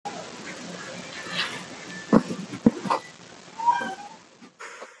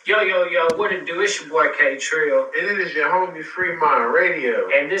Yo, what it do? It's your boy K Trill. And it is your homie Free Mind Radio.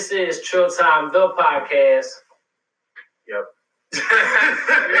 And this is Trill Time, the podcast. Yep.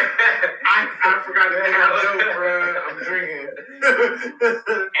 I forgot to take out dope, bro. I'm drinking.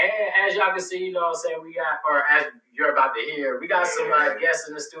 And as y'all can see, you know what I'm saying, we got, or as you're about to hear, we got some guests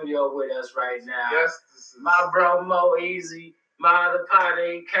in the studio with us right now. Yes. My bro Mo Easy, my other partner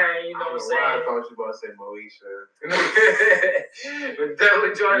Kane, you know what I'm saying? I thought you about to say Moesha. But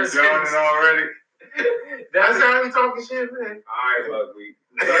definitely join us. Joining already. That's how we talking shit, man. All right, Buckwheat.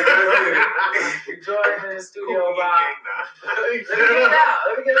 We joined in the studio by. Let me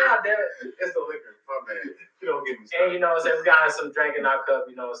get it out, damn it. It's the liquor, my man. You don't get me started. And you know what I'm saying, we got some drink in our cup,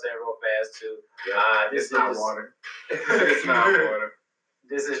 you know what I'm saying, real fast too. This is not water. It's not water.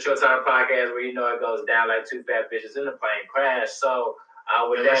 This is Trill Time Podcast, where you know it goes down like two fat bitches in a plane crash. So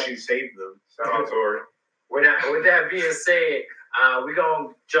with Unless that, you save them. Shout out to her. with that being said, we're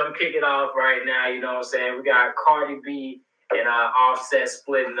gonna kick it off right now. You know what I'm saying? We got Cardi B and Offset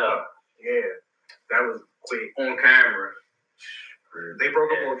splitting up. Yeah, that was quick. On camera. They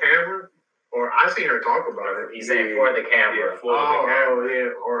broke up on camera? Or I seen her talk about it. He's saying for the camera. Yeah, for the camera.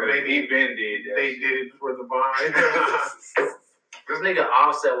 Yeah. Or maybe he been did that. they did it for the bond. This nigga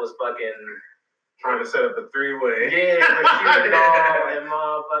Offset was fucking Trying to set up a three-way. yeah, the cute dog and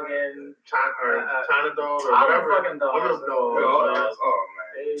motherfucking China dog or all them whatever. fucking dogs. One of them dogs. Oh,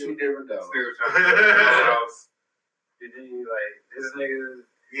 man. Two different dogs. Did you like this nigga?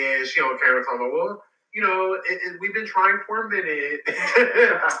 Yeah, she on camera talking about, well, you know, we've been trying for a minute,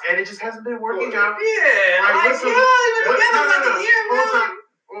 and it just hasn't been working out. Yeah, Like, like,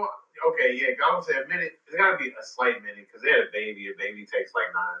 Well, okay, yeah, I would say a minute. It's got to be a slight minute, because they had a baby. A baby takes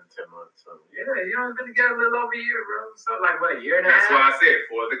like 9-10 months. So. Yeah, you know, been together a little over a year, bro. So like, what, a year and a half? That's why I said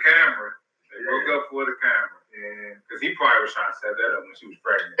for the camera. They broke up for the camera. Yeah. Because he probably was trying to set that up when she was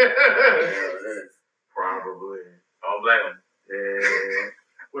pregnant. Probably. Don't blame him. Yeah.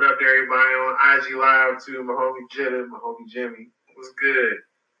 What up, there, everybody on IG Live too? My homie Jitta, my homie Jimmy. What's good?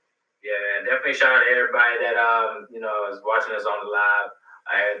 Yeah, man, definitely shout out to everybody that you know is watching us on the live,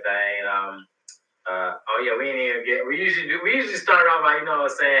 everything. Oh yeah, we didn't even get. We usually start off by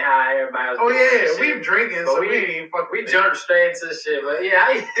saying hi everybody. Oh yeah, we drinking, but so we jumped straight into shit. But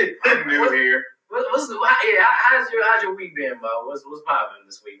yeah, I'm new here. How's your week been, Mo? What's popping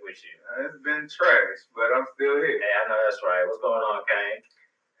this week with you? It's been trash, but I'm still here. Hey, I know that's right. What's going on, Kane?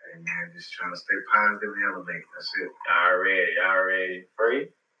 Hey man, just trying to stay positive and elevate. That's it. Already. Free?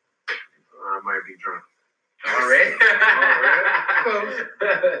 I might be drunk. Already?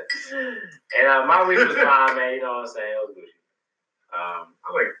 And my week was fine, man. You know what I'm saying? It was good. I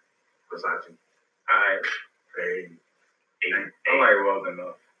like Versace. Alright. Hey. I like well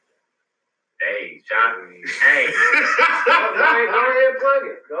enough. Hey, John. Hey. Go ahead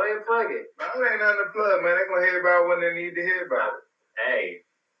and plug it. I ain't nothing to plug, man. They gonna hear about when they need to hear about it. Hey.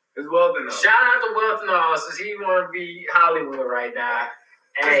 It's well enough. Shout out to Wealth Now, since he want to be Hollywood right now.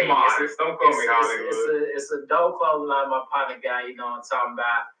 Hey, don't call me Hollywood. It's a dope clothing line, my partner guy, you know what I'm talking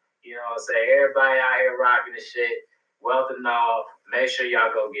about. You know what I'm saying? Everybody out here rocking the shit. Wealth and all. Make sure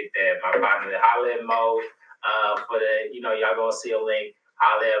y'all go get that. My partner, holla at Mo for the, y'all gonna see a link.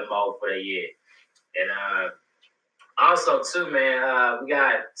 Holla at Mo for the year. And also too, man, we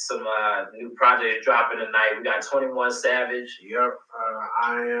got some new projects dropping tonight. We got 21 Savage. Yep.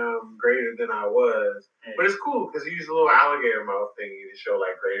 I am greater than I was. But it's cool because he used a little alligator mouth thingy to show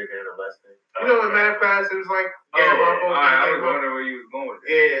like greater than or less than. You know, in math class, it was like, I was wondering where you was going with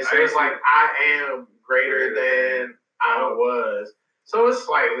that. Yeah, so it's like, I am greater than I was. So it's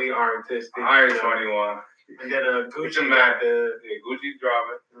slightly artistic. I am 21. And then Gucci Gucci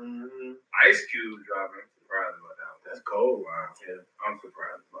dropping. Mm-hmm. Ice Cube dropping. Surprised about that one. That's cold. Wow. Yeah, I'm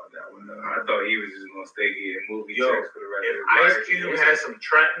surprised about that one. I thought he was just gonna stay here and movie checks for the rest of his life. Ice Cube had some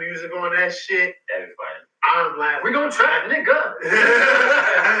trap music on that shit, That'd be funny. I'm laughing. We gonna trap, nigga.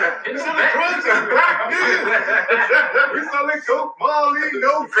 We selling drugs and crack, nigga. We selling coke, Molly,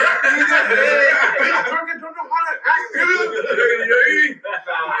 no crack, nigga. Bitch drinking, don't know how to act, nigga.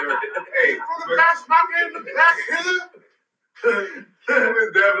 Hey, From the back, smoking in the back, nigga. He was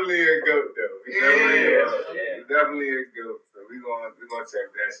definitely a goat, though. Yeah. Definitely a goat. So we gonna check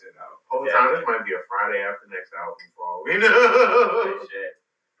that shit out. Whole time, this might be a Friday after next album fall. You know? Shit.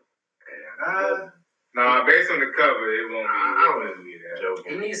 Nah, based on the cover, it won't be. I wouldn't be that.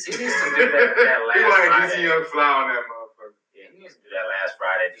 He needs to do that last He like Friday. DC Young Fly on that motherfucker. Yeah, he needs to do that last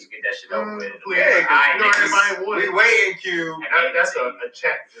Friday. Just get that shit over with. Yeah, everybody We wants. waiting, Q. That's a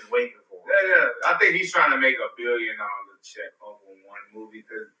check just waiting for. Yeah. I think he's trying to make $1 billion check off on one movie.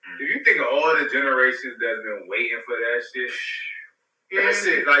 Because if you think of all the generations that's been waiting for that shit, That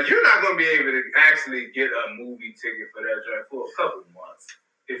shit, like, you're not gonna be able to actually get a movie ticket for that joint for a couple months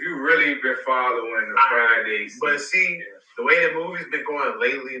if you really been following the Fridays. But see, the way the movie's been going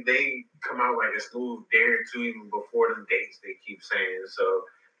lately, they come out like a smooth day or two even before the dates they keep saying. So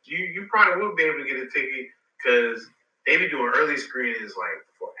you probably will be able to get a ticket because they be doing early screenings like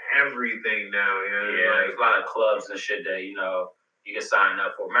for everything now. You know? Yeah, there's a lot of clubs and shit that you can sign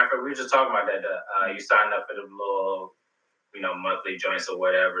up for. Matter of fact, we were just talking about that. You sign up for the little monthly joints or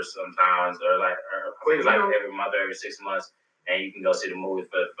whatever sometimes, or I think it's like every month or every 6 months, and you can go see the movie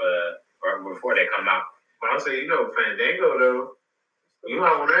for before they come out. But I'll say, Fandango though, you know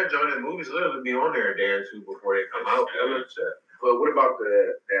on that joint, the movies literally be on there a day or two before they come out. But what about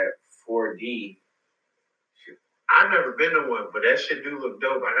that 4D? I've never been to one, but that shit do look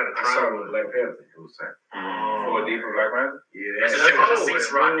dope. I gotta try one. Black Panther. It was saying 4D for Black Panther? Yeah, that's the seats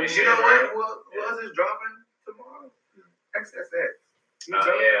rocking. You know what? What is dropping tomorrow? XXX. We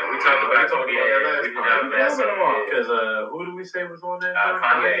talked about that last time. Because who do we say was on that?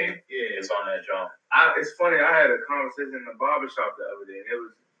 Kanye. Yeah, it's on that drum. It's funny. I had a conversation in the barbershop the other day, and it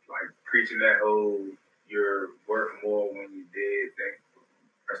was like preaching that whole "you're worth more when you dead" thing.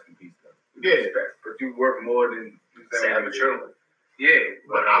 Rest in peace, though. Yeah, but you worth more than Sam True. Yeah,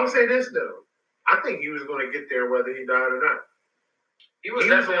 but I'll say this though. I think he was going to get there whether he died or not. He was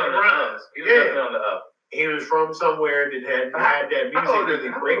definitely on the up. He was definitely on the up. He was from somewhere that had that music really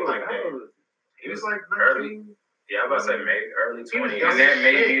break like that. He was like early. Yeah, I'm about to say maybe early 20s. And that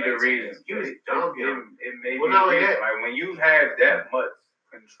may be the reason. He was dumb. It may be the reason. Like when you have that much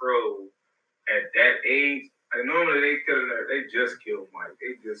control at that age, like normally they just killed Mike.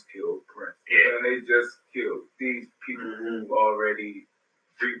 They just killed Prince. Yeah. And they just killed these people who already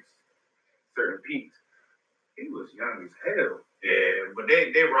reached certain peaks. He was young as hell. Yeah, but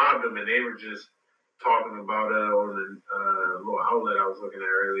they robbed him and they were just talking about on the little outlet I was looking at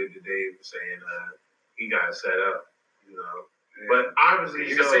earlier today, saying he got set up, But obviously,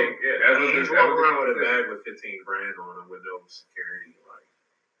 he's walking around with a bag with 15 grand on him with no security,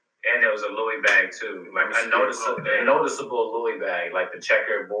 And there was a Louis bag too, like a noticeable Louis bag, like the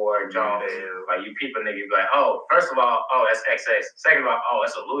checkerboard Jones. Like you people nigga be like, oh, first of all, that's XX. Second of all, oh,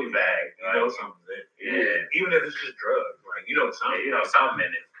 that's a Louis bag. Something's in it. Yeah. Even if it's just drugs, something. Yeah, something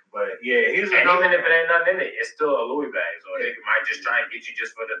in it. But yeah, even if it ain't nothing in it, it's still a Louis bag. So they might just try and get you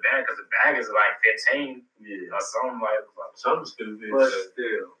just for the bag because the bag is like 15 or something like something stupid. But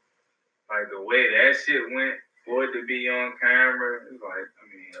still, like the way that shit went for it to be on camera, it's like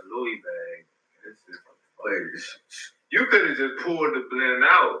a Louis bag. It's just you could have just pulled the blend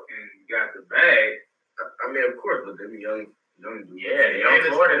out and got the bag. Of course, but them young dudes. Yeah, young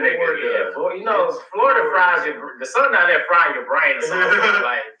Florida niggas. Yeah, Florida fries the sun down there fry your brain or something.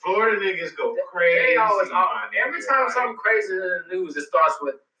 Like Florida niggas go crazy. They always every time something crazy in the news, it starts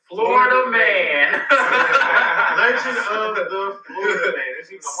with Florida man. Legend of the Florida man.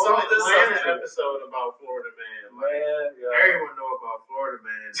 There's even a whole Atlanta episode about Florida man. Everyone know about Florida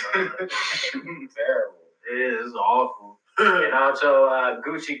man. Terrible. It is awful. And also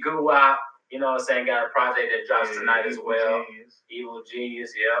Gucci Goo Wop. You know what I'm saying? Got a project that drops tonight as well. Evil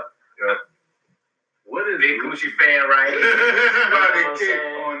Genius, yep. What is big Gucci fan, right? On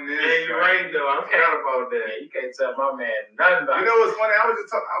this. Yeah, you're right though. I forgot about that. Yeah, you can't tell my man nothing about it. You know what's funny? I was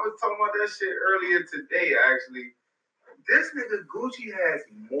talking about that shit earlier today, actually. This nigga Gucci has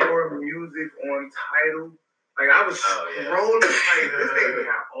more music on Tidal. Like I was scrolling, like this nigga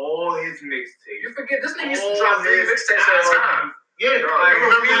got all his mixtapes. You forget this nigga used to drop three mixtapes at a time. Yeah, like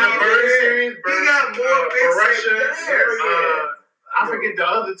remember the Bird series? He got more Russia. I forget the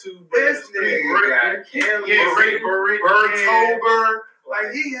other two. This nigga got Kim. Birdtober.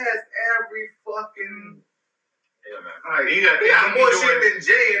 Like he has every fucking. Yeah, man. Like, he got more shit than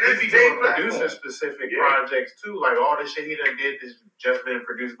Jay, and that's Jay producer specific projects too. Like all the shit he done did has just been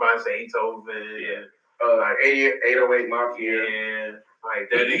produced by Zaytoven. Yeah. Like 808 Mafia. Yeah. Like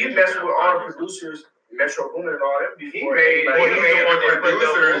that. He messed with all the producers. Metro Boomin and all them. He made the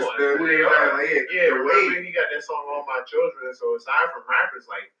producers. Yeah, he got that song "All My Children." So aside from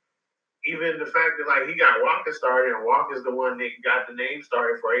rappers, like even the fact that like he got Waka started, and Waka's the one that got the name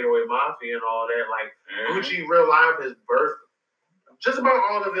started for 808 Mafia and all that. Like Gucci real life his birth, just about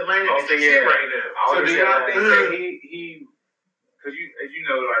all of Atlanta right now. So do y'all think that he? Because as you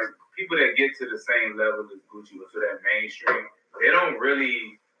know, like people that get to the same level as Gucci or to that mainstream, they don't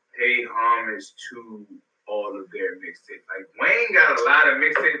really pay homage to all of their mixtapes. Like Wayne got a lot of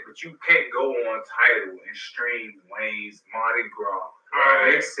mixtapes, but you can't go on Tidal and stream Wayne's Mardi Gras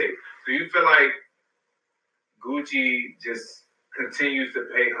mixtape. Do you feel like Gucci just continues to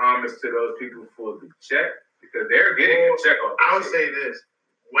pay homage to those people for the check? because they're getting a check off. I would say this: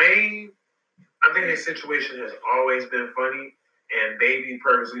 Wayne. I think his situation has always been funny, and Baby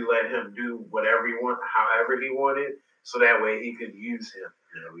purposely let him do whatever he want, however he wanted, so that way he could use him.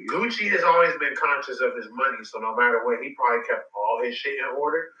 Gucci has always been conscious of his money, so no matter what, he probably kept all his shit in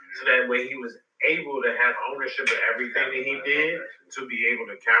order, so that way he was able to have ownership of everything that he did to be able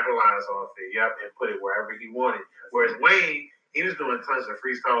to capitalize off it, and put it wherever he wanted. Whereas Wayne, he was doing tons of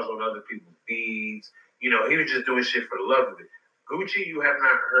freestyles on other people's beats. He was just doing shit for the love of it. Gucci, you have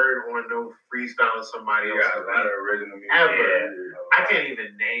not heard on no freestyle of somebody else. Got a lot of original music. Ever. Yeah. I can't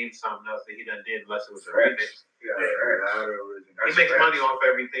even name something else that he done did unless it was a remix. Yeah, a lot of original. He makes money off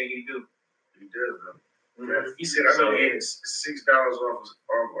everything he do. He does, though. Mm-hmm. He said, "I'm getting $6 off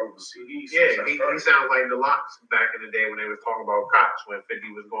of a CD." Yeah, he sounds like the Locks back in the day when they was talking about Koch, when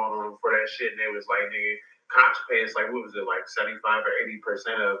 50 was going on for that shit, and they was like, nigga, Koch pays like, what was it, like 75 or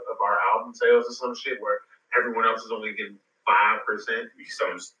 80% of our album sales or some shit, where everyone else is only getting 5%.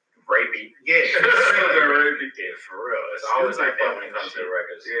 Some rapey. Yeah. Rapey. Yeah, for real. It's always like that when it comes to the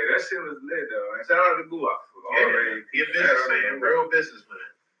records. Yeah, that shit was lit though. And shout out to Guap. Yeah, he a businessman, real businessman.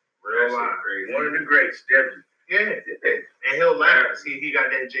 Real life. One of the greats, definitely. Yeah. And he'll last. He got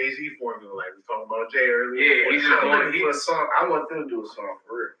that Jay-Z formula, like we was talking about Jay earlier. Yeah, he's just going for a song. I want them to do a song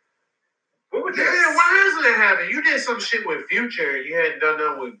for real. What would Yeah, why hasn't it happened? You did some shit with Future. You hadn't done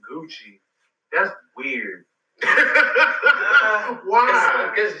that with Gucci. That's weird.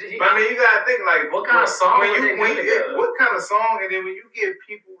 Why? Because I mean, you gotta think like, what kind of song when would you they do together? what kind of song, and then when you get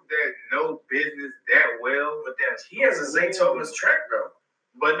people that know business that well, But that's He has a Zaytoven's track though.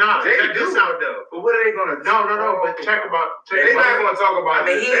 But nah, They check do. this out though. but what are they gonna? No. But check They're not gonna talk about. I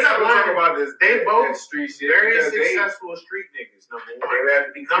mean, this. They're not gonna talk about this. They both that street shit. very because successful street niggas. Number They one. would have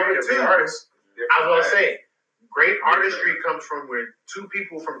to be Number creative two. artists. I was gonna say, great artistry comes from where two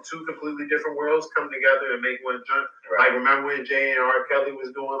people from two completely different worlds come together and make one joint. Like remember when Jay and R. Kelly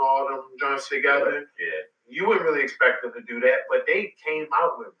was doing all them joints together? Yeah. You wouldn't really expect them to do that, but they came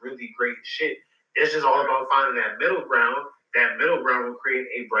out with really great shit. It's just all about finding that middle ground. That middle ground will create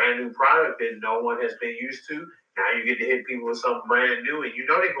a brand new product that no one has been used to. Now you get to hit people with something brand new, and you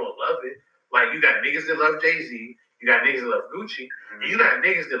know they're gonna love it. Like you got niggas that love Jay-Z, you got niggas that love Gucci, and you got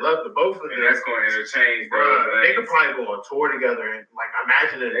niggas that love the both of them. And that's going to interchange. Bruh, they could probably go on tour together and like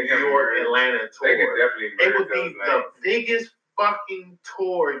imagine a New York, Atlanta tour. They could definitely. It would be the biggest fucking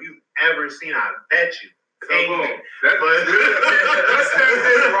tour you've ever seen. I bet you. So boom. But- Let's start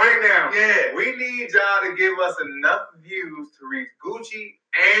this right now. Yeah. We need y'all to give us enough views to reach Gucci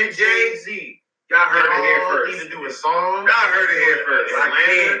And and Jay. Jay-Z. Y'all heard it here Y'all first. need to do a song. Y'all heard it here first.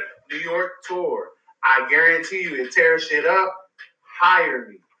 Atlanta, New York tour. I guarantee you, it tears shit up. Hire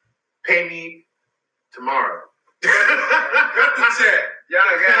me. Pay me tomorrow. Cut the check. Y'all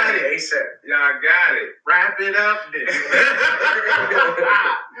got it. ASAP. Y'all got it. Wrap it up, then.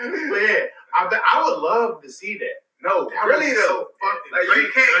 But yeah, I would love to see that. No, That really was though. so fucking Like great,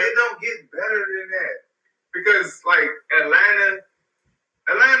 you can't. right? It don't get better than that because like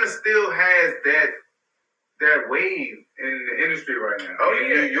Atlanta still has that wave in the industry right now. Oh, And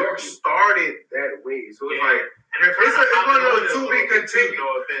yeah. New York started that wave, so it's Yeah. like And they're It's one of those to be continued. continued.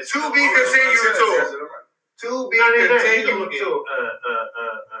 No offense. To be continued to. to be continued look to.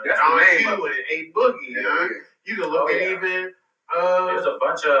 at That's Don the name Q of and A Boogie. Yeah. You can look Oh, at yeah. even There's a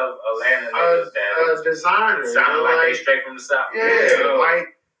bunch of Atlanta niggas that designers. sound like they straight from the South. Yeah, like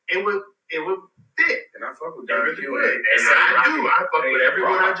it would fit. And I fuck with It Don really Q. would. And They I sound do. rocky. I fuck with They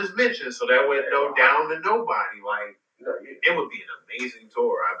everyone I rock. just mentioned, so that would no down to nobody. Like No, yeah. it would be an amazing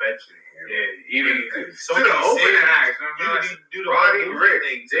tour. I bet you. Yeah, even So to the many open cities. acts. You could do the Roddy whole Ricch,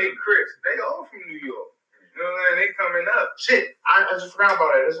 thing. Jay Chris, they all from New York. You know what I'm saying? They coming up. Shit, I just forgot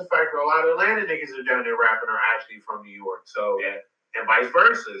about it. There's a fact that a lot of Atlanta niggas are down there rapping are actually from New York. So Yeah. and vice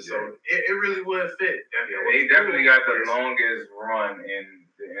versa. So it really would fit. Yeah, they definitely got the longest run in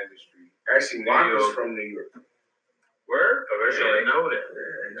the industry. Actually, Waka's from New York. Word? I didn't know that.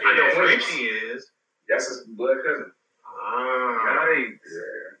 Yeah. I know Yeah. Frenchie is. That's his blood cousin. Ah, Nice.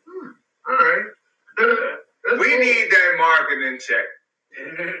 Yeah. all right. That's We cool. need that marketing check.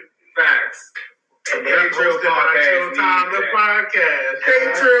 Facts. And then K-Trill hosted by Podcast Chill Time, needs the that. podcast.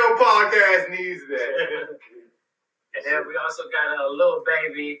 K-Trill Podcast needs that. And then we also got a little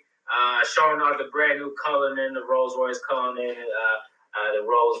baby showing off the brand new Cullinan, the Rolls Royce Cullinan, the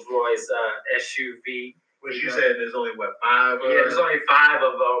Rolls Royce SUV. Which you said there's only, what, 5? Yeah, there's only 5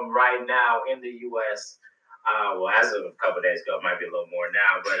 of them right now in the U.S. Well, as of a couple days ago, it might be a little more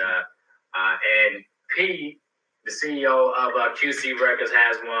now. But and Pete, the CEO of QC Records,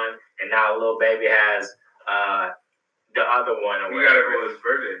 has one, and now Lil Baby has the other one. Or We got it whatever. for his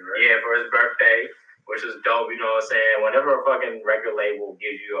birthday, right? Yeah, for his birthday, which is dope. You know what I'm saying? Whenever a fucking record label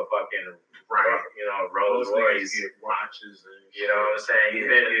gives you a fucking Rolls Royce, get watches and you know what I'm saying?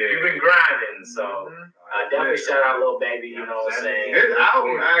 Yeah, You've been grinding, so definitely shout out Lil Baby. You know what I'm saying? His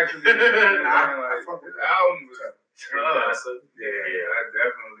album actually, his album was Awesome. I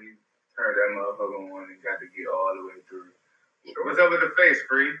definitely turned that motherfucker on and got to get all the way through. What's up with the face,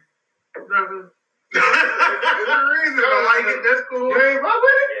 Free? nothing. There's a reason I like it. That's cool. You ain't fuck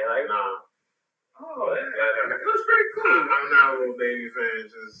with it? Yeah, like Nah, Oh, it was pretty cool. I'm not a Lil Baby fan.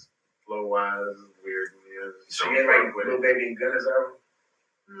 Just flow wise, is weird to me. I just So don't you fuck like with Lil it. Baby and Gunna's album?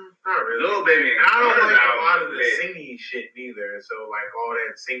 Not really. Little Baby. I don't like a album lot of the lit. singy shit neither. So like all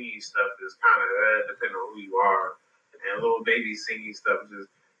that singy stuff is kind of depending on who you are. And Lil Baby singy stuff just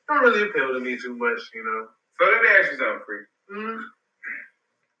don't really appeal to me too much, you know. So let me ask you something, Free. Mm.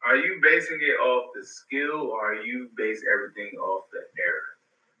 Are you basing it off the skill, or are you base everything off the era?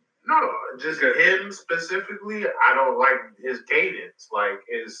 No, just him specifically. I don't like his cadence. Like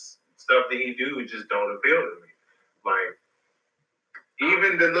his stuff that he do just don't appeal to me. Like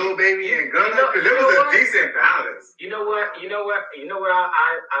Even the Little Baby and Gunna, You know- because you it know was what? a decent balance. You know what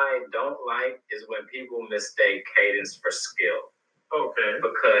I don't like is when people mistake cadence for skill. okay,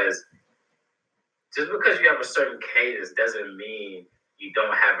 Because just because you have a certain cadence doesn't mean you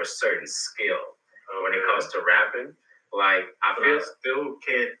don't have a certain skill when it comes to rapping. Like I but feel I still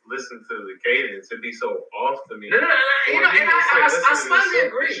can't listen to the cadence. It'd be so off to me. no, you know, and I slightly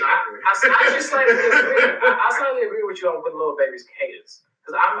agree. I actually slightly agree. I slightly agree with you on with Lil Baby's cadence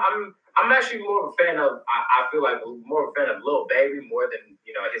because I'm actually more of a fan of. I feel like more of a fan of Lil Baby more than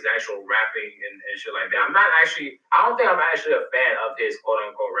his actual rapping and shit like that. I don't think I'm actually a fan of his quote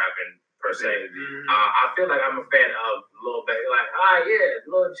unquote rapping per se. I feel like I'm a fan of Lil Baby. Like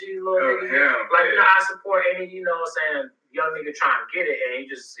Lil G, Lil nigga. Like I support any what I'm saying, young nigga trying to get it, and you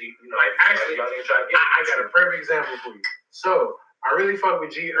just see Actually, young nigga trying to get it. I got a perfect example for you. So I really fuck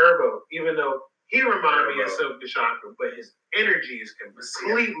with G Herbo, even though he reminded me of Silk the Shocker, but his energy is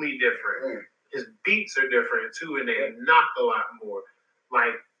completely different. His beats are different too, and they knock a lot more.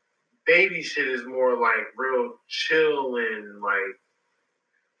 Like Baby shit is more like real chill and like,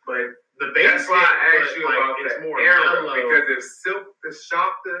 but the bass. That's why I asked you like, about it's the more era, mellow. because if Silk the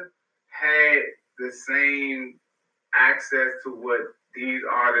Shocker had the same access to what these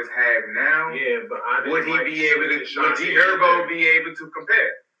artists have now, Yeah, but I didn't would he like be able to? Silk the Would G Shocker Herbo either. be able to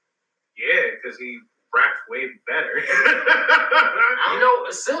compare? Yeah, because he raps way better.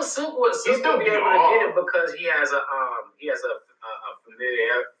 Silk would He's still be able to get it because he has a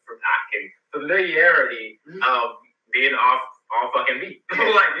familiarity of being off fucking beat.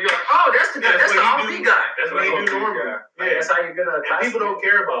 Like you're like, oh, that's the offbeat guy. That's what he do normally. Like, that's how you're gonna. And people don't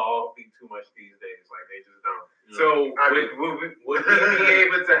care about offbeat too much these days. Like they just don't. So would he be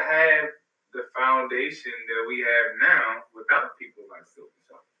able to have the foundation that we have now without people like Silk the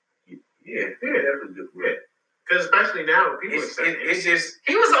Shocker? Yeah, that was good. Yeah. Because especially now, people are saying It's just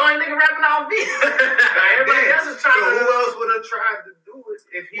He was the only nigga rapping offbeat. Everybody else is trying so to. who else would have tried to do it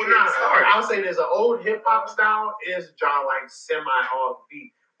if he Well, didn't nah, start? I'll say there's an old hip hop style is draw like semi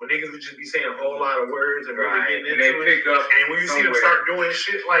offbeat. When niggas would just be saying a whole lot of words and really getting And they into it. pick up And when you see them start doing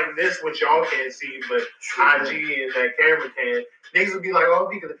shit like this, which y'all can't see, but IG and that camera can, niggas would be like, oh,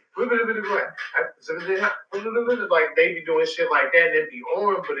 because like they be doing shit like that, and it'd be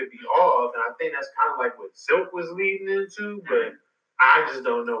on, but it'd be off. And I think that's kind of like what Silk was leading into, but I just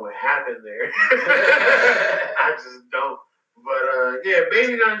don't know what happened there. I just don't. But yeah,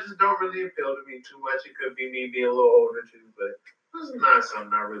 Baby Gun just don't really appeal to me too much. It could be me being a little older too, but it's not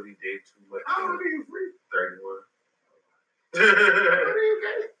something I really dig too much. How old are you, Free? 31.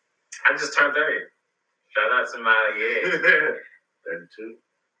 I just turned 30. Shout out to my 32.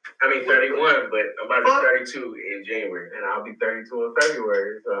 I mean 31, but I'm about to be 32 in January. And I'll be 32 in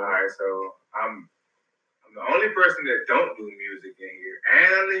February. So All right, so I'm the only person that don't do music in here,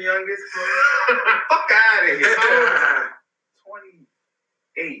 and I'm the youngest. Fuck out of here.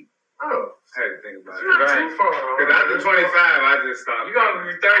 28. oh, I had to think about it's it. not too far. Because after 25, I just stopped. You're gonna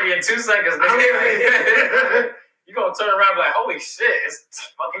be 30 in 2 seconds, nigga. You're gonna turn around and be like, holy shit,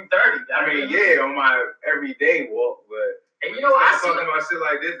 it's fucking 30. I mean, yeah, on my everyday walk, but And you know what? I start see. talking about shit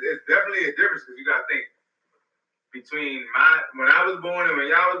like this, it's definitely a difference because you gotta think between when I was born and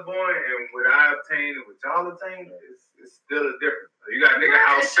when y'all was born and what I obtained and what y'all obtained, it's still a difference. You gotta think of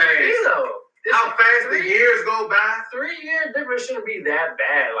how fast the years go by. 3 year difference shouldn't be that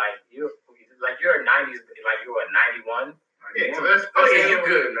bad. Like you're a 90s, like you were a 91. Yeah, so that's You're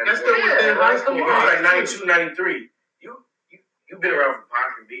good. That's still within high school. You was like 92, 93. You've been around for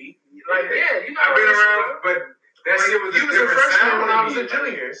Pac and B. Like, yeah, you know. I've been around, but That shit was You was a freshman when I was a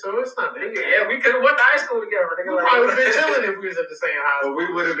junior, so it's not that. Yeah, we could have went to high school together. We probably would have been chilling if we was at the same house. But we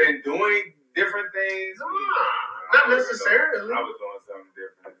would have been doing different things. Not necessarily. I was doing something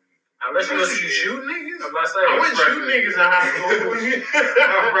different. Unless you shoot niggas. I'm not saying I wouldn't shoot niggas in high school.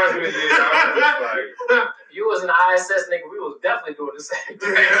 Freshman year, I was just like, if you was an ISS nigga, we was definitely doing the same thing.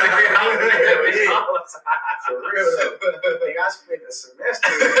 For real though. Nigga, I spent a semester.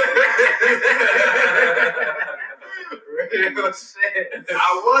 Real shit. I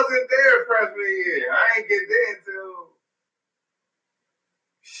wasn't there freshman year. I ain't get there until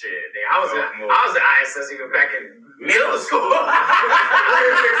Shit, nigga, I was in ISS even back in middle school. I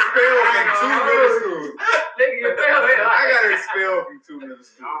was expelled from 2 middle schools. Nigga, you feel me? I got expelled from 2 middle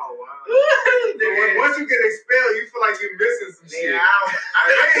schools. Oh wow. Once you get expelled, you feel like you're missing some shit.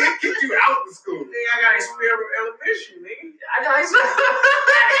 They kick you out of school. Nigga, I got expelled from elementary, nigga. I got expelled.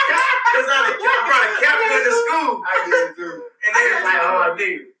 Cause I brought a captain to school. I did too. And they was like, oh,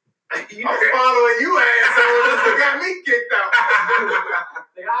 nigga. I'm following you, asshole. This got me kicked out.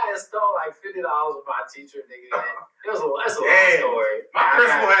 Nigga, I had stole like $50 from my teacher, nigga. That's a long story. My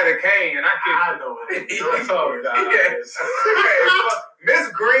principal had a cane, and I kicked I know it.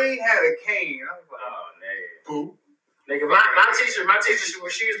 Miss Green had a cane. I was like, Oh, nigga. boo. Nigga, my teacher,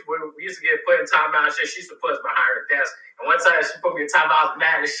 we used to get put in timeout and shit. She used to put us behind her desk. And one time she put me in timeout, I was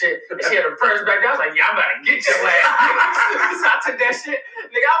mad as shit. And she had her purse back there. I was like, yeah, I'm about to get your ass. So I took that shit.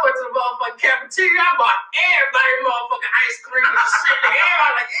 Nigga, I went to the motherfucking cafeteria. I bought everybody motherfucking ice cream and shit. Nigga,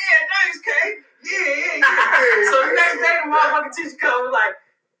 everybody like, yeah, thanks, Kate. Yeah. So the next day, the motherfucking teacher comes like,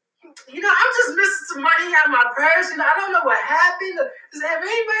 you know, I'm just missing some money out of my purse. You know, I don't know what happened. Have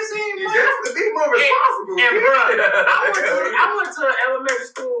anybody seen You money? have to be more responsible. And bro, I went to elementary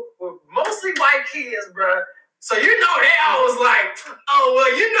school with mostly white kids, bro. So you know they always like, oh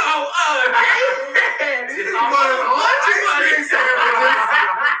well, you know,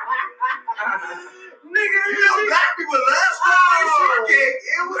 nigga, You know, black people love strawberry shortcake.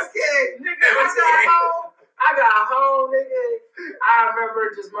 It was cake. Nigga, I got home, nigga. I remember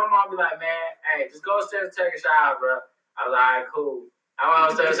just my mom be like, man, hey, just go upstairs and take a shower, bro. I was like, all right, cool. I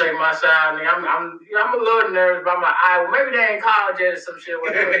went upstairs to take my shower, nigga. I'm a little nervous about my eye. Well, maybe they in college or some shit,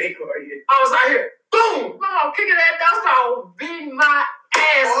 whatever. I was out here, boom, my mom kicking that down, started beating my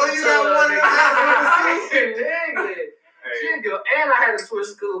ass. Oh, you got one of them nigga. And I had to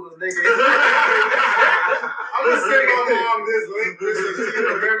switch schools, nigga. I'm gonna send my mom this link so she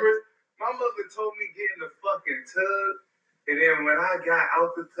remembers. My mother told me get in the fucking tub, and then when I got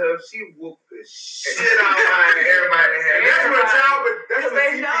out the tub, she whooped the shit out of my everybody had. That's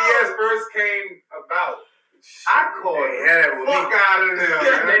when CPS first came about. I called the fuck out of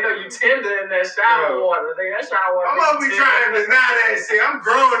them. They know you tender in that shower water. Nigga, that shower water. I'm gonna be trying to deny that shit. I'm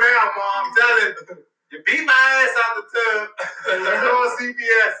grown now, Mom. I'm telling you beat my ass out the tub. Let's go on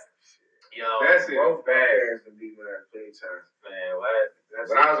CPS. Yo, That's it. Both badass to beat my ass plenty times. man, what?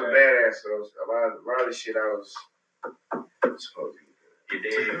 But I was a badass, so a lot of shit I was supposed to do. You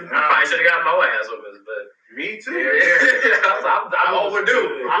did. I probably should have got my ass whoopings, but Me too. I'm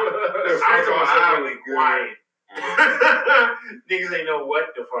overdue. I was highly quiet. Niggas ain't know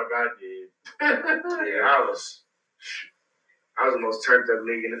what the fuck I did. Yeah, I was the most turned up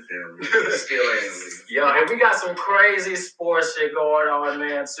nigga in the family. Still ain't. Yo, and we got some crazy sports shit going on,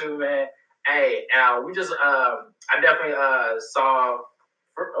 man, too, man. Hey, we just, I definitely saw.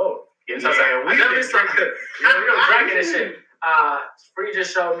 We was drinking this shit. Free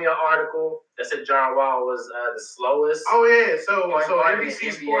just showed me an article that said John Wall was the slowest. Oh yeah, so Point NBC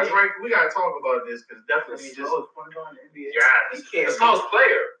NBA. Sports rank. We gotta talk about this because definitely The just slowest point guard in the NBA. yeah. The slowest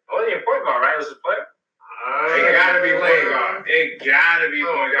player. Only in point guard, right? It was his player. It gotta be point guard. It gotta be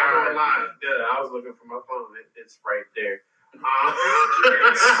Oh, point I'm guard. not lying. Duh, I was looking for my phone. It's right there.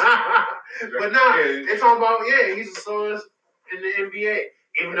 But no, it's talking about he's the slowest in the NBA,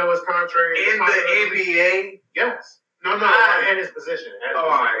 even though it's contrary. In the NBA. Yes. No, in his position. All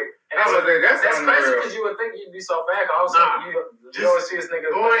right. And that's crazy unreal. because you would think you'd be so fast. Also, Nah. you always see this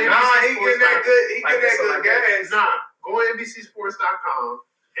nigga. Go ahead. He get that good. He get that good gas. Nah, go to NBCSports.com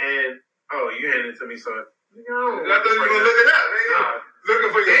and you handed it to me, so I thought you were gonna look it up, nigga. Nah,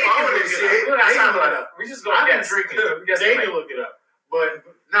 Looking for your They can phone look and it shit. We got time for that. We just gonna I've been guess. drinking. We guess They can look it up. But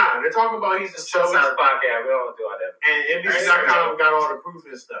nah, they're talking about he's the Show slowest. Sound podcast. We don't do all that. And NBC.com got all the proof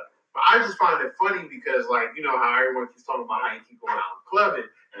and stuff. But I just find it funny because, like, you know how everyone keeps talking about how he keep going out clubbing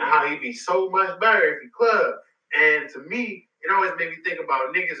and how he be so much better if he club. And to me, it always made me think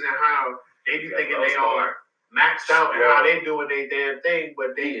about niggas and how they be thinking they are maxed out and how they doing their damn thing, but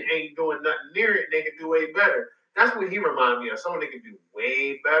they ain't doing nothing near it. They can do way better. That's what he remind me of. Someone that can do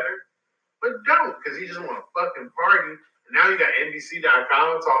way better. but don't, because he just want to fucking party. And now you got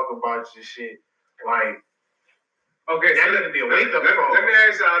NBC.com talking about your shit. Like, okay, that so need to be a wake up call. Let me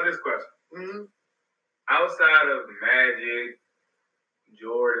ask y'all this question. Mm-hmm. Outside of Magic,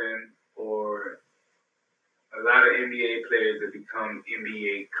 Jordan, or a lot of NBA players that become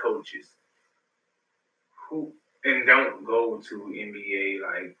NBA coaches, who and don't go to NBA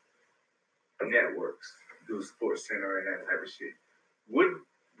like networks, do Sports Center and that type of shit.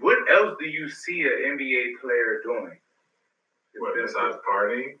 What else do you see an NBA player doing? What, besides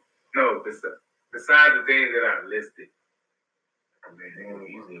partying? No, besides the things that I listed. I mean,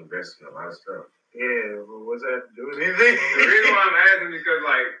 they usually invest in a lot of stuff. Yeah, but what's that to do with anything? The reason why I'm asking is because,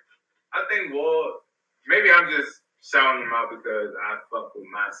 like, I think Wall, maybe I'm just shouting him out because I fuck with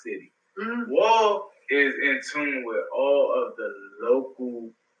my city. Mm-hmm. Wall is in tune with all of the local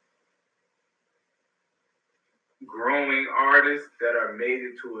growing artists that are made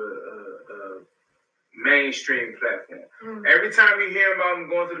it to a mainstream platform. Mm-hmm. Every time you hear about him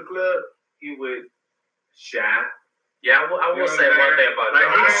going to the club, he would shy. Yeah, I will say one thing about like,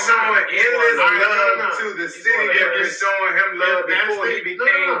 John he's Wall. showing endless love to the He's city one of that the been showing him love before he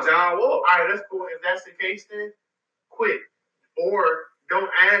became John Wall. All right, that's cool. If that's the case, then quit. Or don't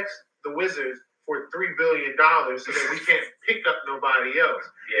ask the Wizards for $3 billion so that we can't pick up nobody else.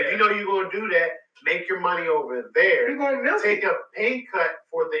 Yeah. If you know you're going to do that, make your money over there. He gonna milk Take it. a pay cut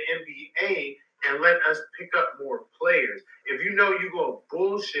for the NBA and let us pick up more players. If you know you're going to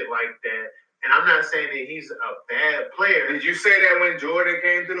bullshit like that, and I'm not saying that he's a bad player. Did you say that when Jordan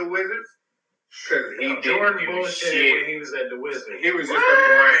came to the Wizards? Because he Jordan didn't do bullshit shit. when he was at the Wizards. He was just a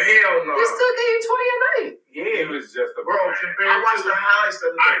boy. Hell no. He still gave you 20 a night. He was just a Bro, boy. compared I watched to the highlights the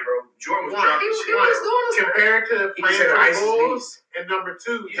other day, bro. Jordan was dropping He shit. was doing his compared to He playing just had for the ice his Bulls, knees. and number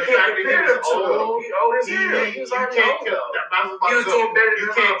two, You the can't fact that he compare was him to him. old, He old as hell. you He was already can't old, though. he was doing better you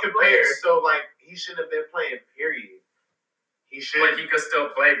than can't other compare. players. So like he shouldn't have been playing. Period. He should. But he could still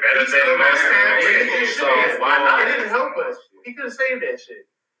play better He than still most had of it. the He So should. why not? It didn't help us. He could have saved that shit.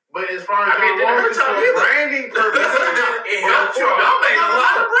 But as far as I mean, it didn't hurt y'all for either. branding purposes, It helped y'all. Y'all made a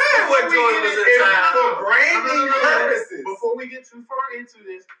lot of bread when Jordan was in town. For branding purposes. Before we get too far into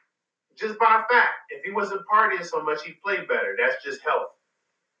this, just by fact, if he wasn't partying so much, he'd play better. That's just health.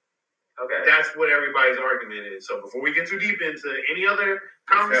 Okay. That's what everybody's argument is. So before we get too deep into any other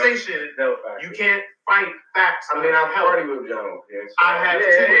conversation, you can't fight facts. I mean, I of health. party with John. Yes. I have too.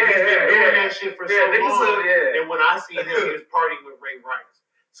 He's been doing that shit for so niggas long. yeah. And when I seen him, he was partying with Ray Rice.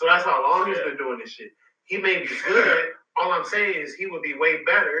 So that's how long he's been doing this shit. He may be good. All I'm saying is he would be way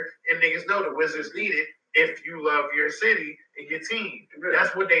better. And niggas know the Wizards need it if you love your city and your team.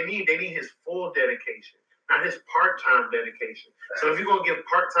 That's what they need. They need his full dedication, not his part-time dedication. So if you're going to give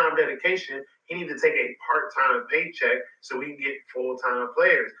part-time dedication, he needs to take a part-time paycheck so we can get full-time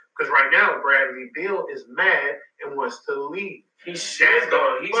players. Because right now, Bradley Beal is mad and wants to leave. He's shit,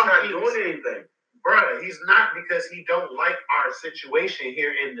 though. He's not doing anything. Bruh, he's not because he don't like our situation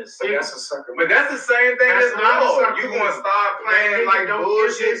here in the But city. that's a sucker. But that's the same thing That's as not a Wall. sucker You move. gonna start That playing nigga like don't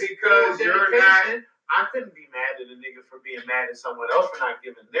bullshit give his because full you're not. dedication. I couldn't be mad at a nigga for being mad at someone else for not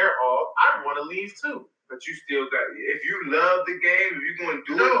giving their all. I'd want to leave too. But you still got. If you love the game, if you're gonna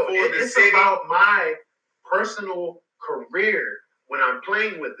do No, it for the it's city, about my personal career when I'm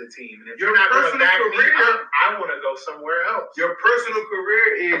playing with the team. And if Your you're not going to personal back me career- up, I want to go somewhere else. your personal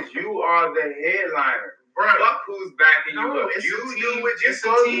career is you are the headliner. Bruh, Fuck who's backing you no, up. it's You a team, do what you're it's a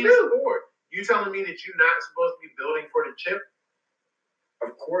supposed to team do. sport. You telling me that you're not supposed to be building for the chip?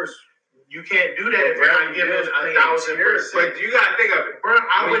 Of course. You can't do that if you're not giving Bradley Beal's 1,000%. But you gotta think of it. Bro,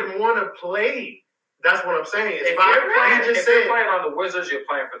 I wouldn't want to play. That's what I'm saying. If If you're playing on the Wizards, you're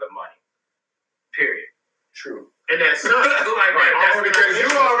playing for the money. Period. True. and that sucks. Like Right, that's our because you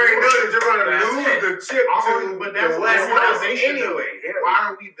organization already know is that you're gonna That's lose it. the chip But to that's the what West Coast organization anyway. Why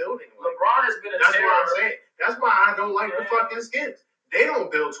are we building? Like, LeBron has been a that's what I'm terror. saying. That's why I don't like the fucking Skins. They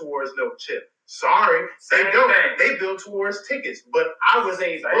don't build towards no chip. Sorry, Same they don't. thing. They build towards tickets. But I was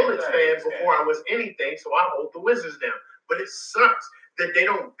a Same Bullets thing, fan before I was anything, so I hold the Wizards down. But it sucks that they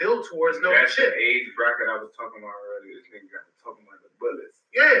don't build towards no That's chip. the age bracket I was talking about earlier. This nigga got to talking about the Bullets.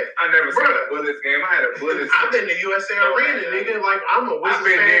 Yeah. I never seen Bruh. a Bullets game. I had a Bullets. I've been to USA Arena, nigga. Like, I'm a I've Wizards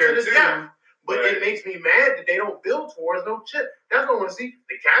been fan there to the too. death. But Right. it makes me mad that they don't build towards no chip. That's what I want to see.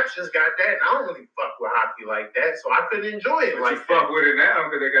 The Caps just got that, and I don't really fuck with hockey like that, so I couldn't enjoy it But like you fuck that. with it now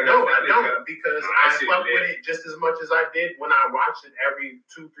because they got No, that I Stanley don't, Cup. because Nah, I that shit fuck lit. with it just as much as I did when I watched it every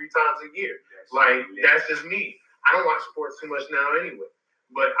 2-3 times a year. That shit Like, lit. that's just me. I don't watch sports too much now anyway.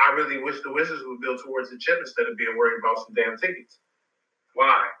 But I really wish the Wizards would build towards the chip instead of being worried about some damn tickets.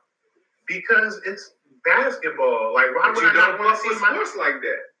 Why? Because it's basketball. Like, why But would you I not don't want fuck to with see my... sports like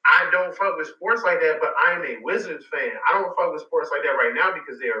that. I don't fuck with sports like that, but I'm a Wizards fan. I don't fuck with sports like that right now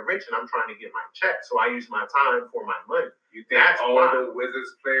because they are rich and I'm trying to get my check. So I use my time for my money. You think That's all why. the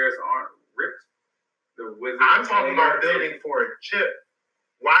Wizards players aren't rich? The Wizards. I'm talking about building for a chip.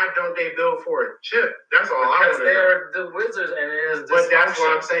 Why don't they build for a chip? That's all I Because want to know. they're the Wizards, and it is But that's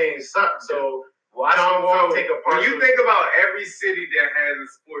what I'm dysfunction. saying sucks. So Why John Wall So, take a when partial. you think about every city that has a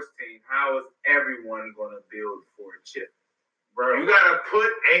sports team, how is everyone going to build for a chip? bro, You got to put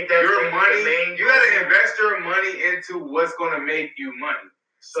ain't that your the money. main You got to goal? invest your money into what's going to make you money.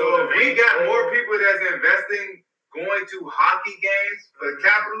 So the if we main got goal- more people that's investing, going to hockey games for the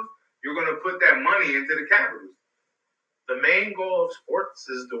Capitals, you're going to put that money into the Capitals. The main goal of sports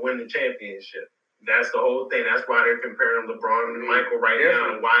is to win the championship. That's the whole thing. That's why they're comparing LeBron and Michael right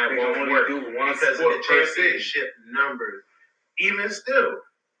now and why it They can won't only work. do one Because of sport the per city. championship numbers. Even still,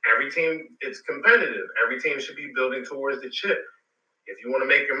 every team, it's competitive. Every team should be building towards the chip. If you want to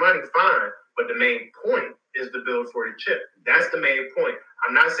make your money, fine. But the main point is to build for the chip. That's the main point.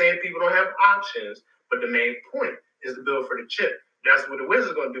 I'm not saying people don't have options, but the main point is to build for the chip. That's what the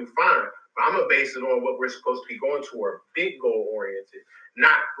Wizards are going to do, fine. But I'm going to base it on what we're supposed to be going toward, big goal-oriented.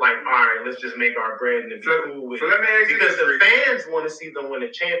 Not like, all right, let's just make our brand and be cool with So it. let me ask you Because this, the Rick. fans want to see them win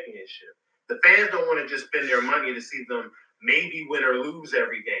a championship. The fans don't want to just spend their money to see them maybe win or lose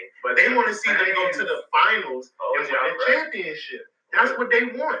every game. But they want to see them go to the finals and win the championship. That's what they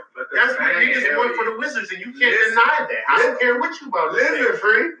want. But the That's what fans- niggas want for the Wizards, and you can't Listen, deny that. I don't care what you about to say. Listen,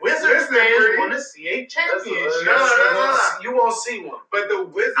 Free. Wizards Listen, fans Free. want to see a championship. No. You won't see one. But the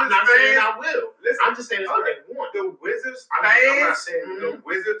Wizards I'm not saying fans, I will. listen, I'm just saying it's what they want. the Wizards I'm not fans, saying the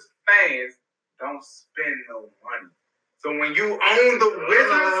Wizards fans don't spend no money. So when you own the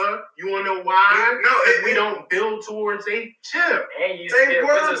Wizards, You want to know why? No, Because we don't build towards a chip. And you used to they get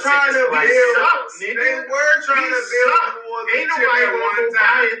were Wizards trying to tickets like build. sucks, They nigga. were trying We to build suck. towards Ain't the chip nobody at gonna one go time.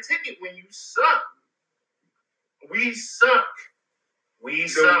 buy a ticket when you suck. We suck. We The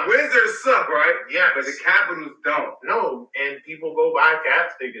suck. Wizards suck, right? Yes. But the Capitals don't. No, and people go buy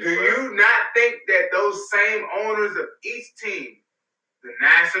Caps tickets. Do bro. you not think that those same owners of each team, the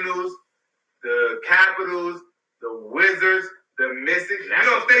Nationals, the Capitals, the Wizards, the Mystics, you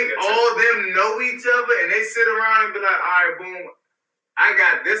don't think all of them know each other and they sit around and be like, all right, boom, I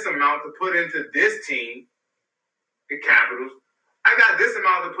got this amount to put into this team, the Capitals. I got this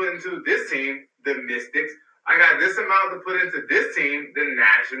amount to put into this team, the Mystics. I got this amount to put into this team, the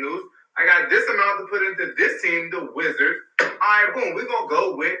Nationals. I got this amount to put into this team, the Wizards. All right, boom, we're going to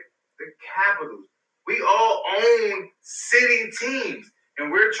go with the Capitals. We all own city teams,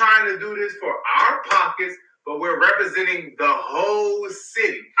 and we're trying to do this for our pockets, but we're representing the whole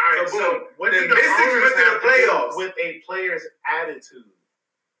city. All right, so, so boom, what the do the Mystics owners went to have the playoffs. with a player's attitude?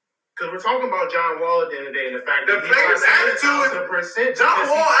 Because we're talking about John Wall at the end of the day and the fact The that player's attitude is John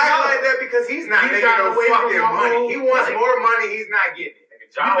Wall acts like that because he's not He's making gotten no away from fucking the money. whole He wants point. more money. He's not getting it.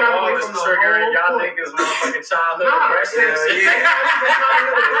 John You got Wall away is from the triggering whole y'all point. niggas motherfucking childhood Nah, depression. I'm just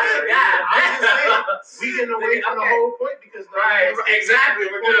saying, we getting away from the whole point because the Right, owners exactly.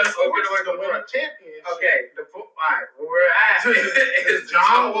 think We're sports gonna is to go win a for it. championship. Okay, all right, where we're at is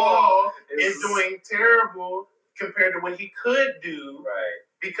John Wall is is- doing terrible compared to what he could do right.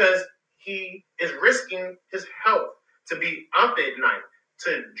 because he is risking his health to be up at night,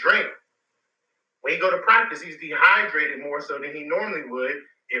 to drink. When he go to practice, he's dehydrated more so than he normally would.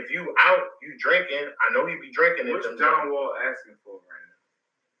 If you out, you drinking. I know he'd be drinking it. What's John Wall asking for right now?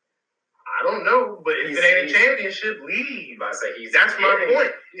 I don't know, but if it ain't a championship, leave. I say That's my getting-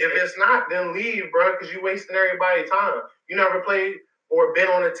 point. If it's not, then leave, bro, because you're wasting everybody's time. You never played or been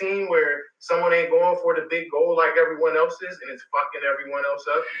on a team where someone ain't going for the big goal like everyone else is, and it's fucking everyone else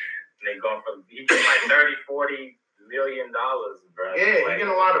up. They going for he gets like $30-40 million, bro. Yeah, Like, he getting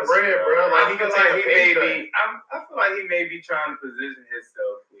a lot of bread, bro. Like, I he feel can like take he a may pay be. I feel like he may be trying to position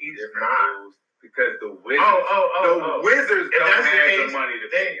himself with He's different not. rules because the Wizards, Oh. Wizards If don't that's the have case, the money to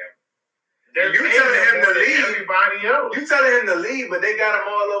then pay him. They're You paying telling him more to than leave. everybody else. You telling him to leave, but they got him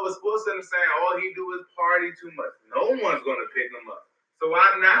all over SportsCenter saying all he do is party too much. No one's gonna pick him up. So why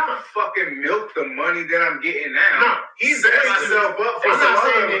not fucking milk the money that I'm getting now? No, he's set going to. myself up for I'm some not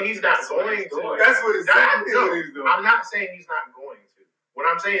saying other. that he's not going to. That's what exactly No, what he's doing. I'm not saying he's not going to. What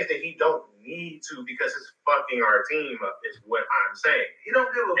I'm saying is that he don't need to because it's fucking our team up. Is what I'm saying. He don't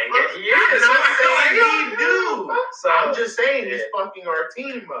give a And fuck. yet he is. I'm not saying he do. So I'm just saying he's yeah. fucking our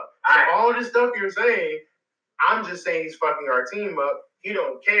team up. So Alright. all this stuff you're saying, I'm just saying he's fucking our team up. He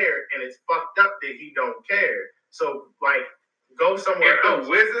don't care, and it's fucked up that he don't care. So like, go somewhere If the else.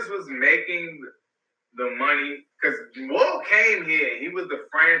 Wizards was making the money, because Walt came here, he was the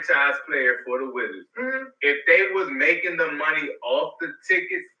franchise player for the Wizards. Mm-hmm. If they was making the money off the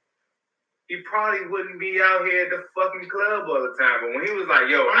tickets, he probably wouldn't be out here at the fucking club all the time. But when he was like,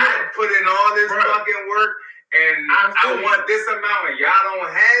 yo, I put in all this fucking work and I want this amount and y'all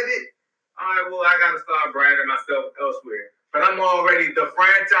don't have it, all right, well, I got to start branding myself elsewhere. But I'm already the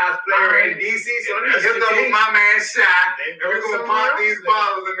franchise player in DC, so let me hook up with my man Shy, and we're going to pop these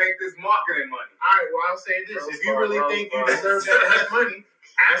bottles and make this marketing money. All right, well, I'll say this. If you really think you deserve that much money,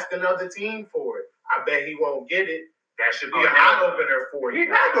 ask another team for it. I bet he won't get it. That should be an eye-opener for you.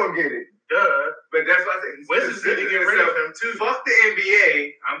 He's not going to get it. Duh. But that's what I think. Wizards need to get rid of him, too. Fuck the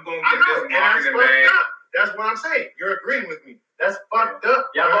NBA. I'm going to get this marketing fucked bag. up. That's what I'm saying. You're agreeing with me. That's fucked up.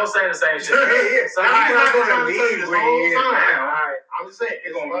 Y'all both saying the same shit. Yeah. So he's not going going to leave where he is now. All right. I'm just saying.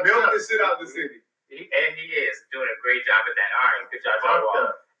 He's going to milk this shit out the city. He is doing a great job at that. All right, good job, John Fucked Wall.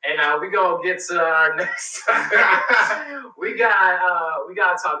 up. And we gonna get to our next. we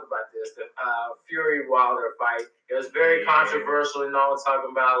gotta talk about this. The Fury Wilder fight. It was very controversial. You know, talking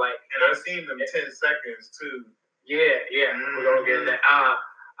about like, And I've seen them 10 seconds too. Yeah. We're gonna get into that.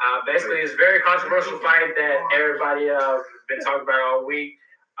 Basically, it's a very controversial fight that everybody been talking about all week.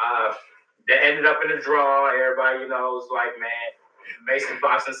 That ended up in a draw. Everybody, was like, man, Mason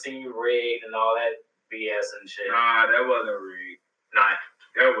boxing scene rigged and all that BS and shit. Nah, that wasn't rigged. Nah.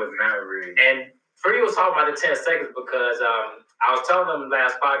 That was not rigged. And Free was talking about the 10 seconds because I was telling them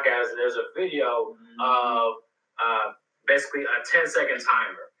last podcast there's a video of basically a 10-second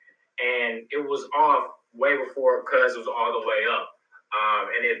timer. And it was off way before because it was all the way up.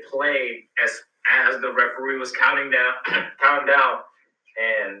 And it played as the referee was counting down,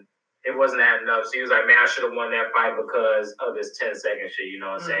 and it wasn't adding up. So he was like, man, I should have won that fight because of this 10-second shit. You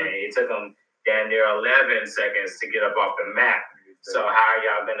know what I'm saying? It took him damn near 11 seconds to get up off the mat. So how are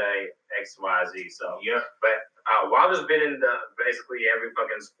y'all gonna XYZ? So yeah, but Wilder's been in basically every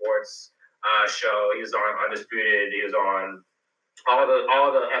fucking sports show. He was on Undisputed. He was on all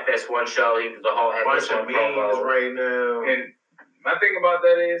the FS1 show. He was the whole FS1 promo right now. And my thing about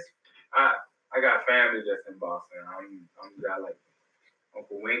that is, I got family that's in Boston. I'm got like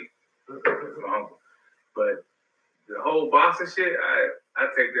Uncle Wink, that's my uncle. But the whole boxing shit, I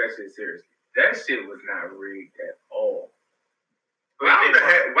take that shit seriously. That shit was not rigged at all.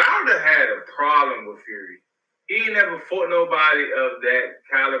 Wilder had a problem with Fury. He ain't never fought nobody of that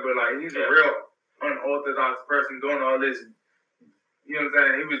caliber. Like, he's a real unorthodox person doing all this. You know what I'm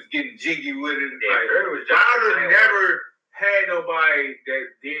saying? He was getting jiggy with it. Wilder never had nobody that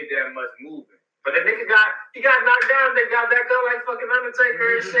did that much movement. But the nigga got knocked down. They got back up like fucking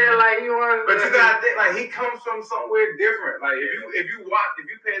Undertaker and shit. Like, you want. But you gotta think, like, he comes from somewhere different. Like, if you